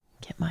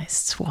my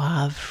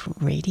suave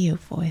radio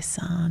voice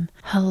on.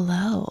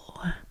 Hello.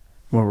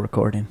 We're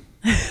recording.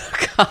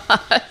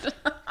 God.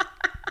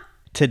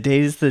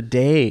 Today's the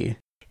day.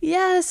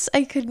 Yes,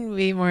 I couldn't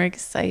be more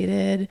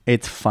excited.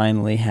 It's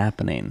finally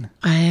happening.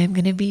 I am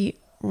going to be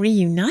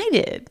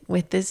reunited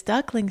with this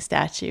duckling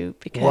statue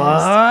because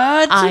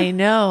What? I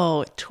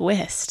know,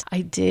 twist.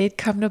 I did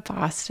come to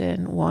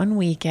Boston one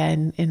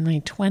weekend in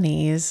my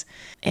 20s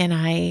and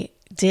I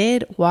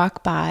did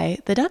walk by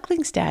the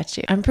duckling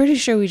statue. I'm pretty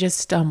sure we just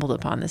stumbled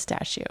upon the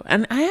statue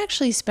and I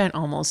actually spent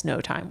almost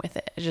no time with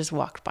it. I just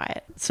walked by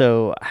it.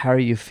 So how are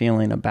you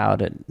feeling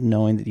about it,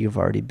 knowing that you've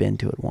already been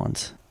to it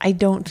once? I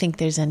don't think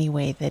there's any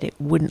way that it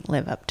wouldn't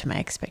live up to my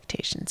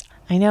expectations.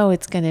 I know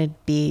it's going to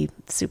be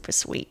super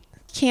sweet.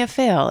 Can't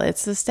fail.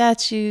 It's the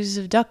statues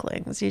of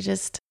ducklings.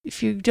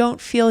 If you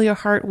don't feel your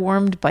heart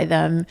warmed by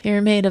them,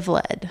 you're made of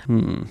lead.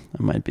 I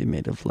might be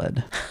made of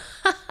lead.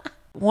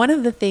 One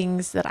of the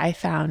things that I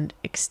found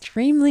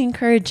extremely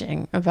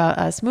encouraging about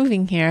us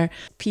moving here,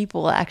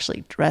 people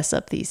actually dress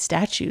up these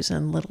statues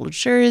in little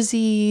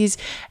jerseys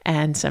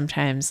and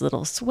sometimes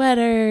little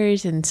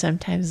sweaters and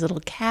sometimes little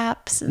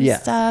caps and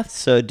stuff.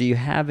 So do you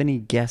have any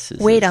guesses?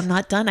 Wait, I'm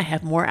not done. I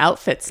have more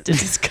outfits to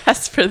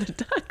discuss for the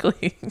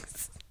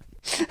ducklings.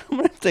 I'm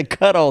going to have to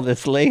cut all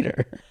this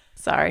later.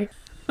 Sorry.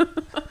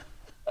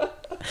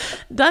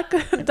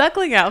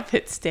 Duckling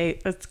outfit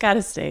it's got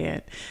to stay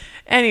in.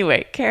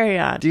 Anyway, carry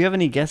on. Do you have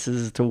any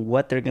guesses as to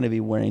what they're going to be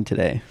wearing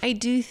today? I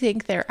do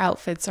think their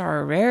outfits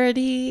are a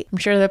rarity. I'm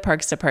sure the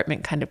Parks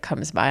Department kind of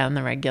comes by on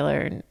the regular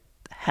and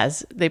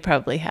they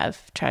probably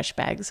have trash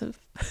bags of...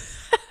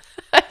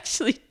 I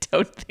actually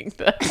don't think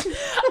that.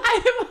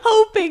 I'm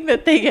hoping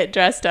that they get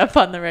dressed up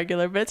on the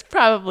regular, but it's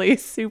probably a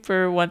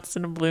super once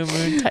in a blue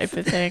moon type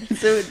of thing.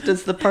 So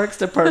does the Parks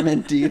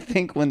Department, do you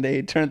think when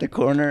they turn the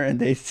corner and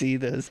they see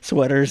those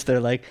sweaters, they're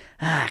like,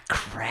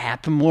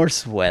 crap, more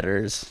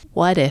sweaters?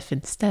 What if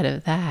instead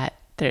of that,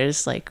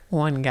 there's like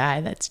one guy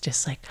that's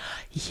just like,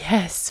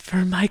 yes,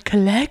 for my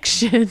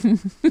collection.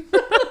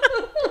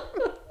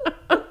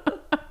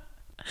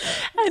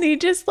 And he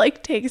just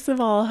like takes them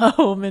all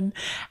home and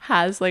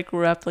has like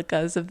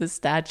replicas of the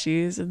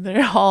statues and they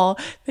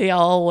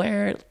all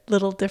wear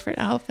little different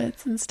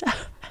outfits and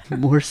stuff.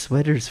 More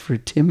sweaters for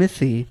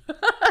Timothy.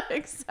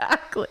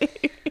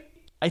 Exactly.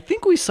 I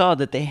think we saw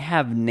that they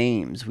have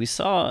names. We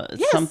saw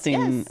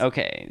something. Yes.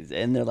 Okay.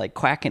 And they're like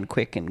Quack and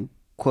Quick and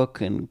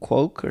Quook and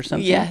Quoke or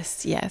something.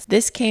 Yes.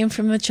 This came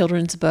from a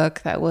children's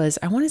book that was,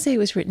 I want to say it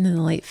was written in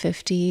the late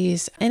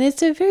 50s. And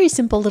it's a very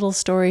simple little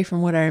story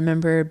from what I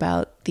remember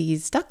about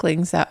these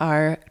ducklings that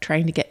are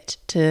trying to get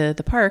to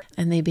the park.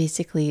 And they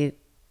basically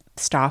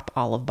stop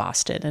all of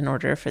Boston in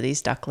order for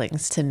these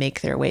ducklings to make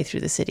their way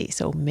through the city.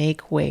 So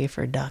make way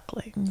for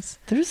ducklings.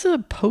 There's a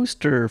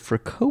poster for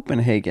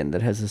Copenhagen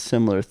that has a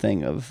similar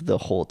thing of the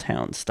whole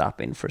town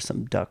stopping for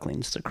some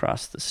ducklings to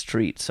cross the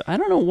street. So I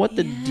don't know what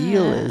the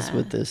deal is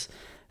with this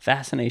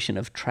fascination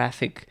of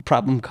traffic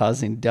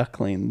problem-causing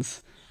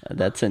ducklings.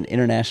 That's an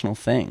international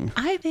thing.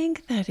 I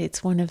think that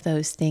it's one of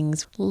those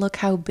things. Look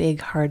how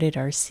big-hearted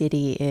our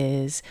city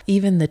is.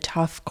 Even the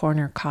tough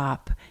corner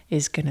cop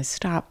is going to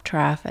stop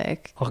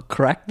traffic. I'll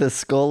crack the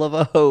skull of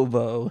a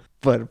hobo,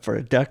 but for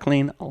a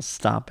duckling, I'll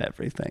stop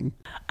everything.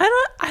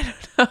 I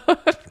don't know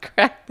if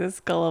crack the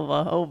skull of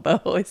a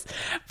hobo is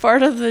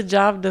part of the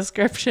job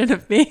description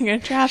of being a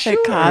traffic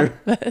cop.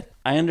 But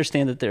I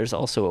understand that there's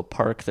also a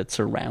park that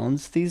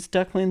surrounds these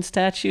duckling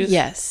statues.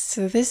 yes,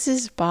 so this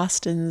is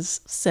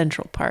Boston's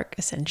Central Park,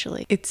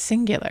 essentially. It's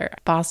singular.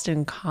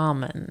 Boston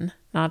Common,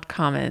 not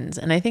Commons.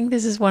 And I think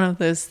this is one of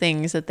those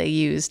things that they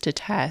use to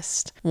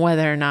test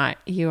whether or not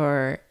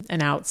you're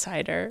an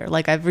outsider.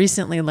 Like I've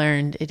recently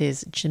learned it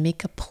is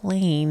Jamaica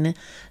Plain,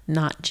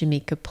 not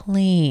Jamaica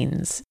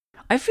Plains.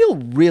 I feel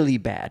really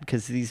bad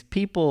because these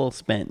people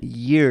spent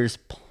years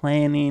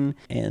planning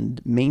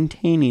and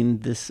maintaining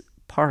this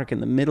park in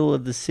the middle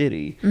of the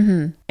city,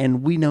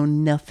 and we know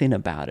nothing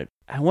about it.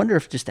 I wonder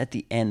if just at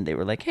the end they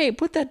were like, hey,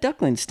 put that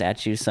duckling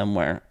statue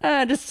somewhere.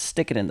 Just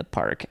stick it in the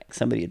park.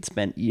 Somebody had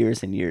spent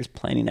years and years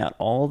planning out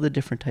all the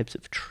different types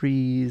of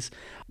trees,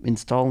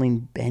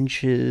 installing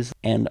benches,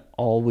 and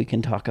all we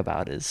can talk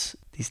about is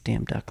these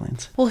damn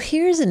ducklings. Well,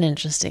 here's an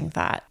interesting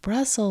thought.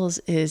 Brussels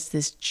is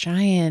this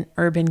giant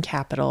urban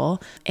capital,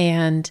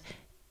 and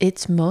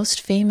its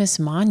most famous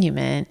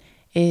monument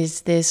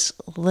is this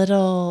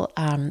little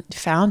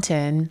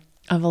fountain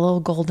of a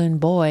little golden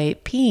boy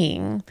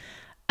peeing.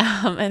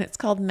 And it's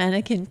called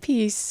Mannequin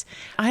Peace.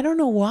 I don't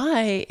know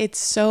why it's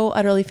so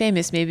utterly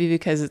famous. Maybe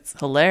because it's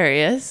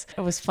hilarious.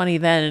 It was funny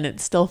then and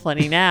it's still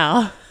funny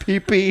now.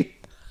 Pee-pee.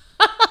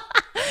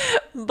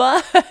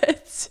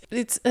 But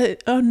it's an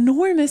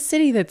enormous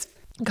city that's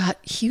got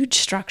huge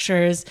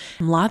structures,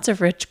 lots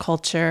of rich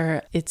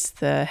culture. It's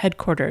the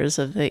headquarters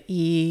of the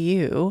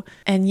EU.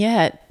 And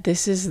yet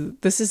this is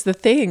the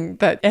thing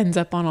that ends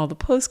up on all the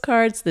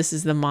postcards. This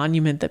is the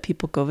monument that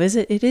people go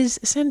visit. It is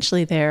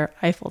essentially their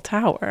Eiffel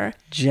Tower.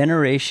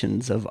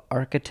 Generations of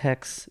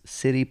architects,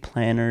 city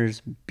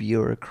planners,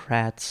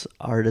 bureaucrats,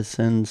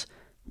 artisans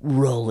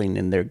rolling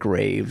in their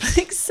graves.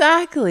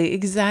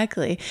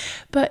 Exactly.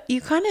 But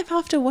you kind of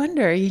have to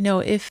wonder,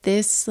 if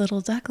this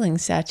little duckling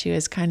statue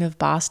is kind of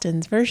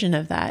Boston's version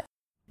of that.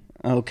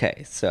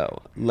 Okay,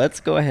 so let's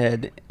go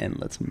ahead and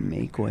let's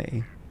make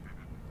way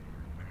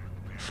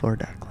for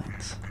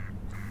ducklings.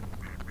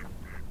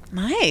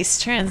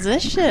 Nice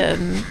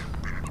transition.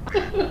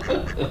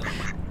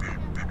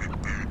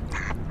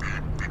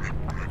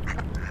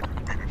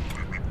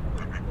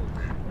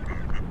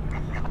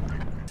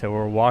 So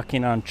we're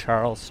walking on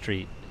Charles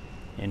Street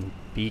in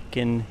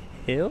Beacon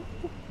Hill.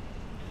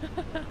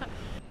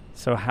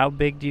 So how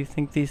big do you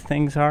think these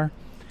things are?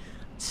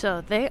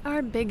 So they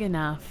are big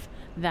enough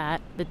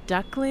that the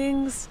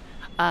ducklings,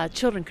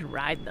 children could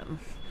ride them.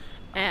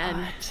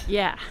 And What?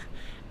 yeah,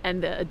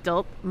 and the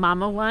adult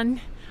mama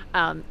one,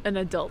 an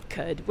adult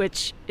could,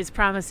 which is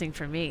promising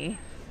for me.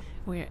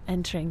 We're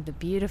entering the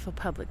beautiful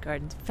public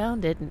gardens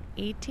founded in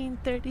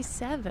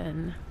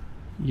 1837.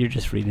 You're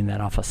just reading that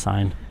off a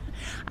sign.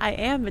 I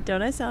am, but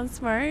don't I sound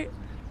smart?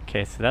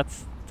 Okay, so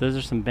those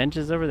are some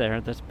benches over there.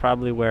 That's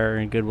probably where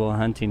in Good Will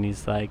Hunting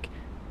he's like,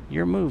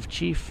 your move,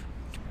 chief.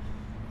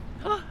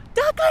 Oh,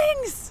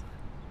 ducklings!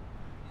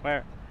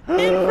 Where?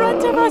 In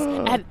front of us.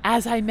 And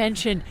as I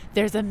mentioned,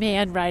 there's a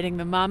man riding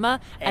the mama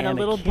and a And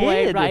a little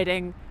boy kid.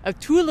 riding,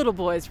 two little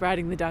boys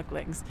riding the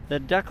ducklings. The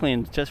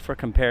ducklings, just for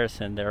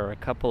comparison, there are a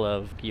couple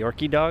of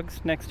Yorkie dogs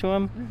next to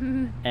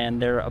them,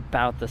 and they're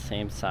about the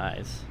same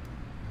size.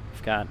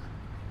 We've got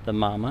the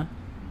mama,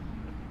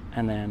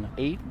 and then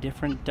 8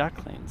 different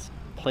ducklings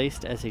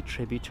placed as a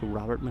tribute to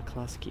Robert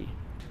McCluskey.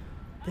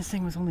 This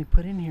thing was only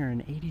put in here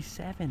in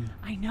 87.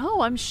 I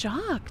know, I'm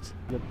shocked.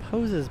 The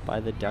poses by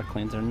the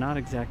ducklings are not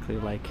exactly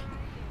like,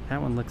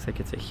 that one looks like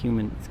it's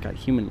got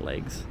human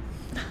legs.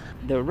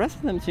 The rest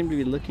of them seem to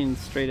be looking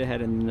straight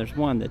ahead, and then there's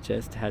one that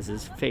just has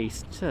his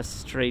face just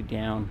straight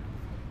down.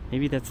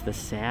 Maybe that's the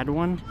sad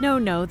one?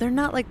 No, they're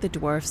not like the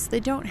dwarfs. They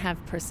don't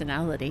have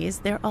personalities.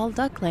 They're all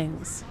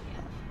ducklings.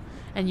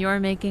 And you're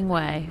making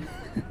way.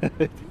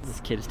 This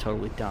kid is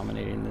totally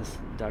dominating this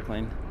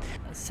duckling.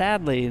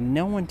 Sadly,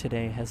 no one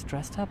today has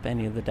dressed up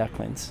any of the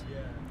ducklings.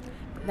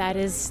 That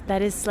is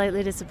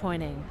slightly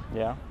disappointing.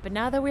 Yeah. But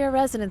now that we are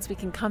residents, we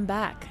can come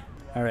back.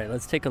 All right,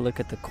 let's take a look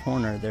at the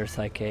corner. There's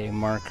like a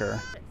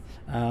marker.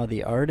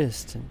 The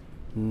artist,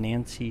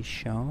 Nancy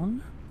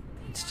Schoen.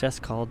 It's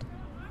just called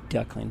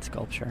Duckling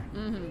Sculpture.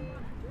 Mm-hmm.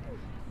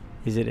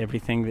 Is it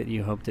everything that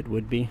you hoped it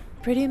would be?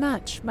 Pretty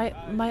much.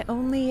 My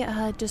only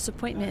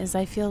disappointment is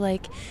I feel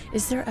like,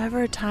 is there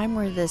ever a time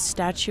where this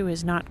statue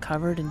is not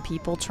covered in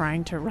people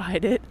trying to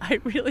ride it? I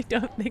really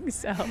don't think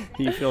so.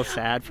 Do you feel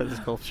sad for the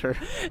sculpture?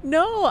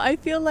 No, I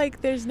feel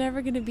like there's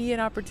never going to be an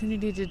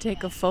opportunity to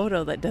take a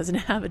photo that doesn't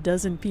have a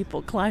dozen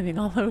people climbing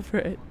all over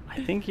it. I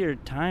think your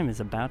time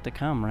is about to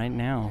come right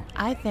now.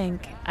 I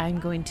think I'm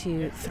going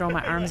to throw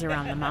my arms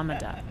around the mama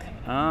duck.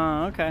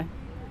 Oh, okay.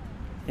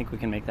 I think we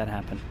can make that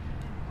happen.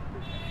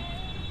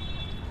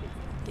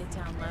 Get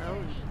down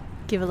low.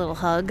 Give a little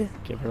hug.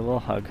 Give her a little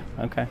hug.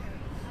 Okay.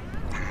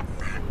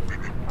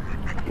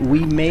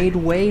 We made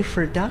way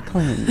for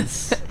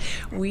ducklings.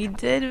 We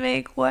did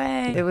make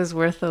way. It was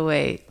worth the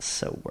wait.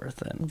 So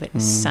worth it.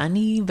 But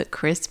sunny, but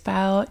crisp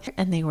out.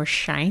 And they were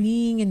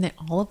shining in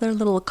all of their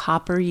little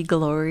coppery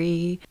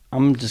glory.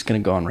 I'm just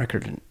going to go on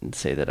record and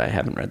say that I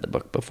haven't read the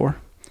book before.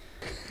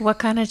 What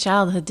kind of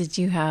childhood did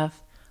you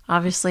have?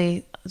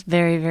 Obviously, a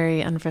very,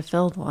 very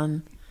unfulfilled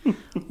one.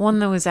 One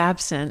that was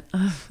absent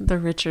of the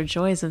richer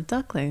joys of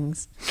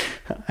ducklings.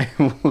 I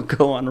will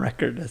go on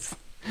record as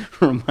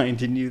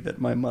reminding you that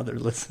my mother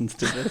listens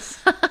to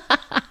this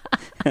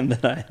and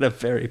that I had a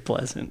very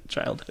pleasant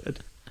childhood.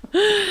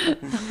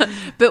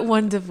 But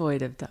one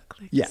devoid of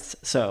ducklings. Yes.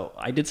 So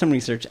I did some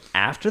research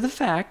after the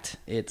fact.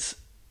 It's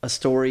a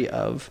story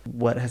of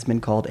what has been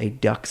called a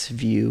duck's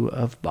view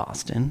of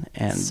Boston.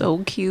 And so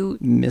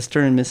cute.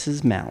 Mr. and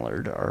Mrs.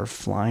 Mallard are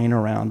flying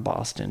around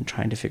Boston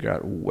trying to figure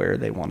out where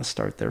they want to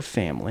start their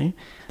family.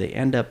 They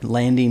end up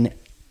landing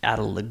at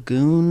a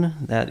lagoon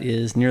that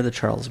is near the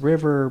Charles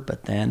River,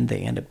 but then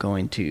they end up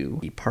going to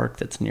a park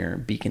that's near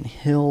Beacon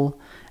Hill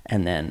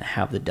and then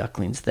have the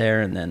ducklings there,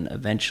 and then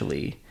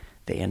eventually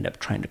they end up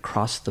trying to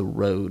cross the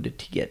road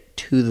to get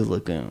to the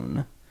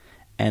lagoon.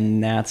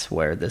 And that's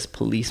where this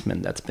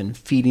policeman that's been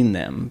feeding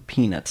them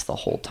peanuts the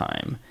whole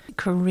time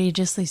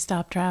Courageously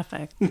stop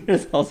traffic.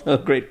 There's also a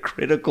great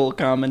critical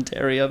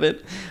commentary of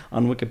it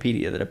on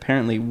Wikipedia that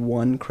apparently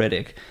one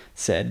critic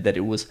said that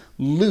it was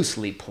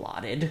loosely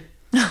plotted.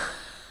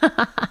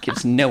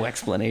 Gives no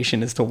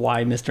explanation as to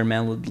why Mr.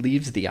 Mallard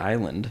leaves the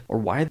island or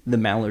why the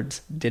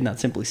Mallards did not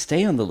simply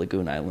stay on the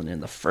Lagoon Island in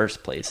the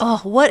first place. Oh,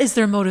 what is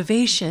their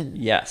motivation?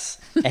 Yes.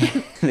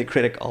 And the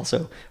critic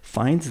also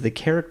finds the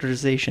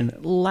characterization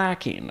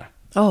lacking.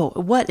 Oh,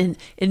 what?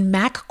 In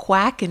Mac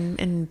Quack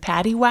and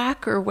Patty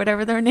Whack or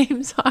whatever their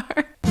names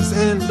are?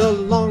 And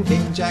along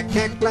came Jack,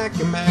 Cack, Black,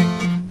 and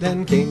Mac.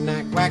 Then came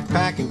Knack, Whack,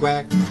 Pack, and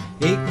Quack.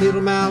 8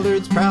 little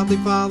mallards proudly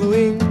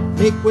following.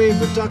 Make way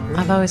for ducklings.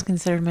 I've always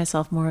considered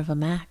myself more of a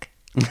Mac.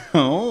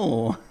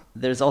 Oh.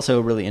 There's also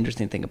a really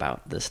interesting thing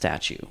about the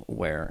statue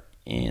where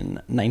in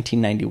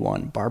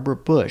 1991, Barbara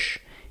Bush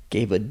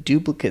gave a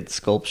duplicate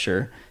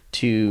sculpture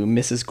to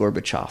Mrs.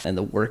 Gorbachev, and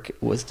the work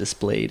was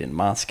displayed in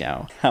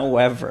Moscow.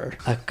 However,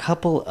 a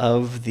couple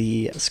of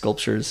the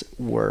sculptures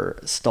were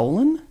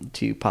stolen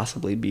to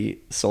possibly be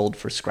sold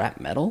for scrap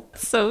metal.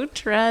 So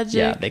tragic.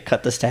 Yeah, they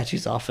cut the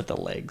statues off at the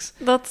legs.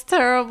 That's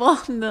terrible.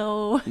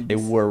 No. They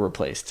were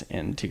replaced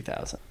in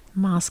 2000.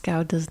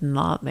 Moscow does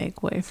not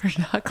make way for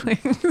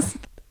ducklings.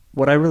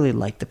 What I really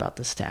liked about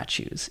the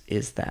statues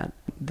is that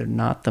they're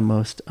not the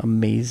most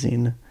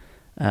amazing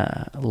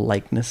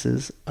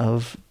likenesses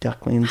of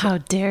ducklings. How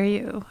dare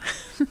you?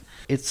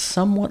 It's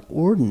somewhat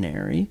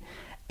ordinary,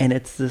 and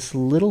it's this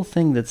little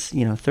thing that's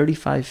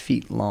 35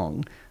 feet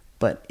long,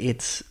 but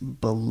it's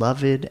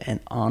beloved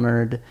and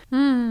honored.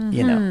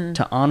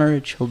 To honor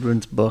a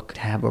children's book,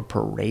 to have a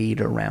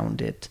parade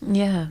around it.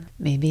 Yeah,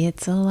 maybe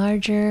it's a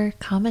larger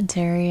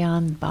commentary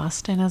on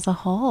Boston as a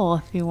whole,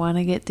 if you want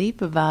to get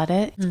deep about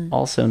it.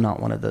 Also not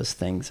one of those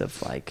things of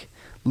like,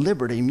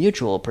 Liberty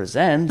Mutual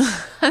presents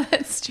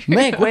That's true.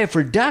 Make Way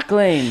for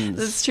Ducklings.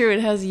 That's true. It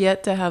has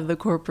yet to have the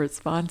corporate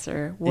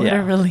sponsor. What Yeah.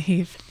 a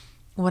relief.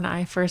 When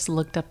I first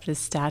looked up this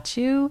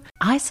statue,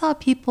 I saw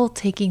people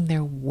taking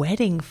their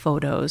wedding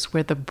photos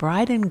where the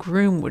bride and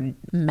groom would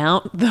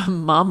mount the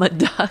mama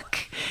duck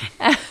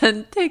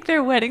and take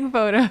their wedding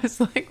photos.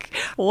 Like,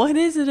 what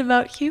is it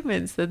about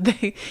humans that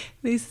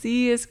they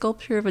see a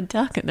sculpture of a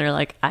duck and they're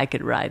like, I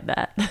could ride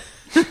that?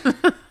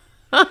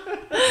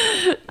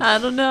 I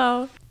don't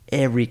know.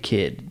 Every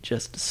kid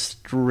just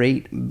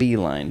straight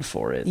beeline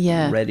for it.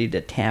 Yeah. Ready to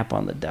tap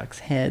on the ducks'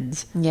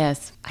 heads.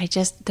 Yes.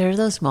 there are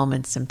those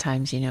moments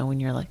sometimes, when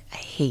you're like, I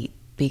hate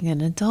being an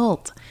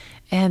adult.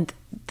 And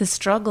the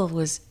struggle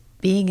was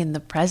being in the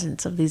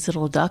presence of these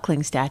little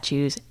duckling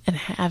statues and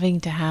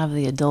having to have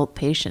the adult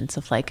patience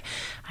of like,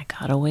 I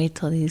gotta wait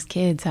till these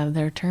kids have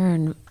their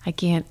turn. I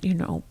can't,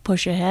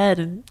 push ahead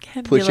and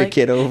can't Push be a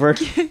kid over.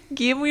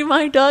 Give me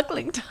my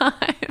duckling time.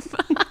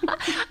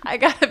 I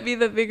gotta be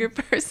the bigger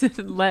person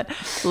and let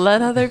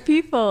other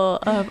people,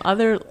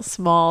 other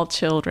small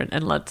children,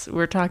 and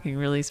we're talking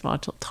really small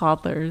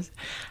toddlers,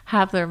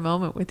 have their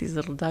moment with these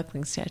little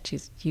duckling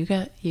statues. You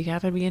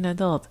gotta be an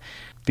adult.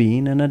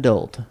 Being an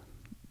adult,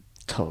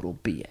 total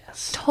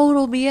BS.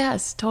 Total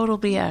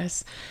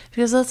BS.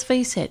 Because let's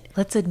face it,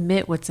 let's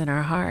admit what's in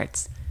our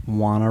hearts.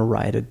 Wanna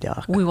ride a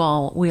duck. We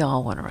all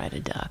want to ride a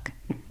duck.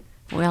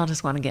 We all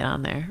just want to get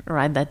on there,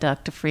 ride that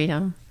duck to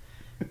freedom.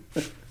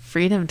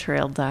 Freedom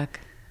Trail duck.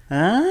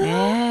 Huh?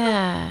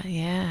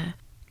 Yeah.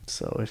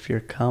 So if you're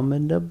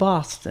coming to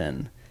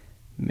Boston,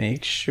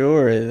 make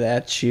sure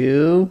that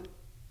you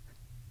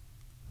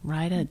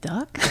Ride a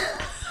duck?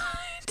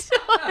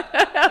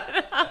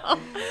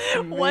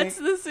 What's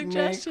the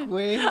suggestion? Make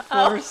way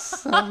for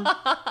some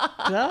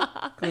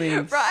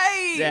duckling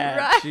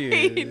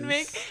statues.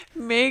 Right.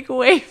 Make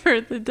way for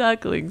the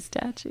duckling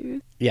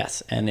statues.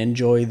 Yes, and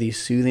enjoy the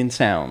soothing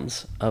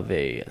sounds of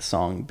a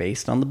song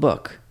based on the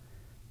book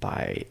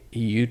by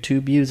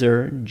YouTube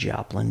user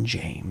Joplin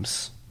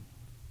James.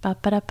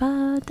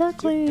 Ba-ba-da-ba, To get to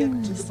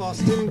ducklings. the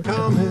Boston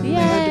Common, they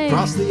had Yay. to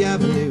cross the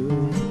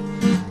avenue.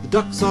 The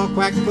ducks all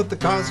quacked, but the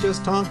cars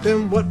just honked,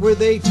 and what were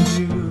they to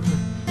do?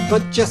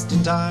 But just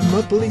in time,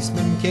 a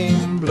policeman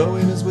came,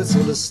 blowing his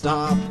whistle to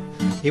stop.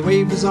 He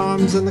waved his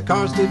arms, and the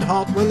cars did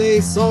halt when they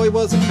saw he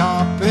was a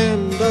cop.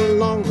 And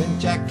along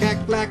went Jack,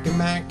 Cack, Black, and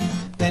Mac.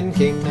 Then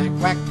came Knack,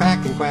 Whack,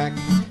 Pack, and Quack.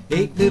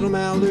 8 little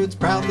mallards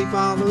proudly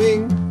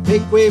following,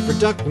 make way for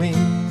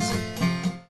ducklings.